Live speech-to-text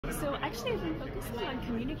So actually I've been focusing on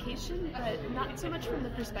communication, but not so much from the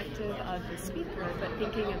perspective of the speaker, but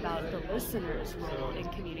thinking about the listener's role in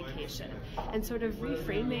communication and sort of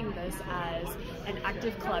reframing this as an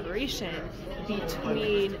active collaboration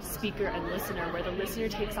between speaker and listener, where the listener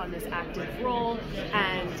takes on this active role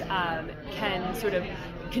and can sort of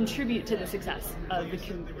contribute to the success of the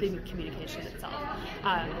communication itself.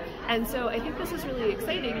 And so I think this is really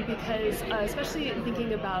exciting because, especially in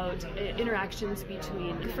thinking about interactions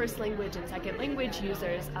between first language and second language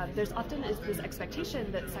users, there's often this expectation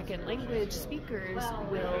that second language speakers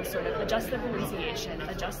will sort of adjust their pronunciation,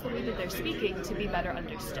 adjust the way that they're speaking to be better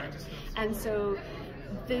understood. And so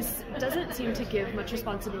this doesn't seem to give much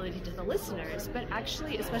responsibility to the listeners, but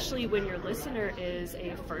actually, especially when your listener is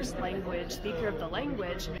a first language speaker of the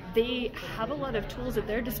language, they have a lot of tools at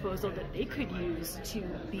their disposal that they could use to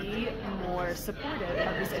be more supportive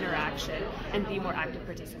of this interaction and be more active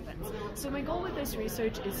participants. So my goal with this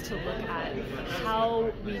research is to look at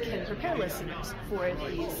how we can prepare listeners for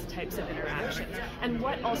these types of interactions and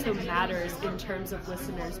what also matters in terms of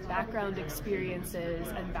listeners' background experiences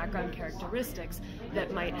and background characteristics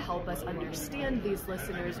that might help us understand these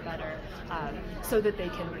listeners better so that they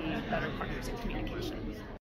can be better partners in communication.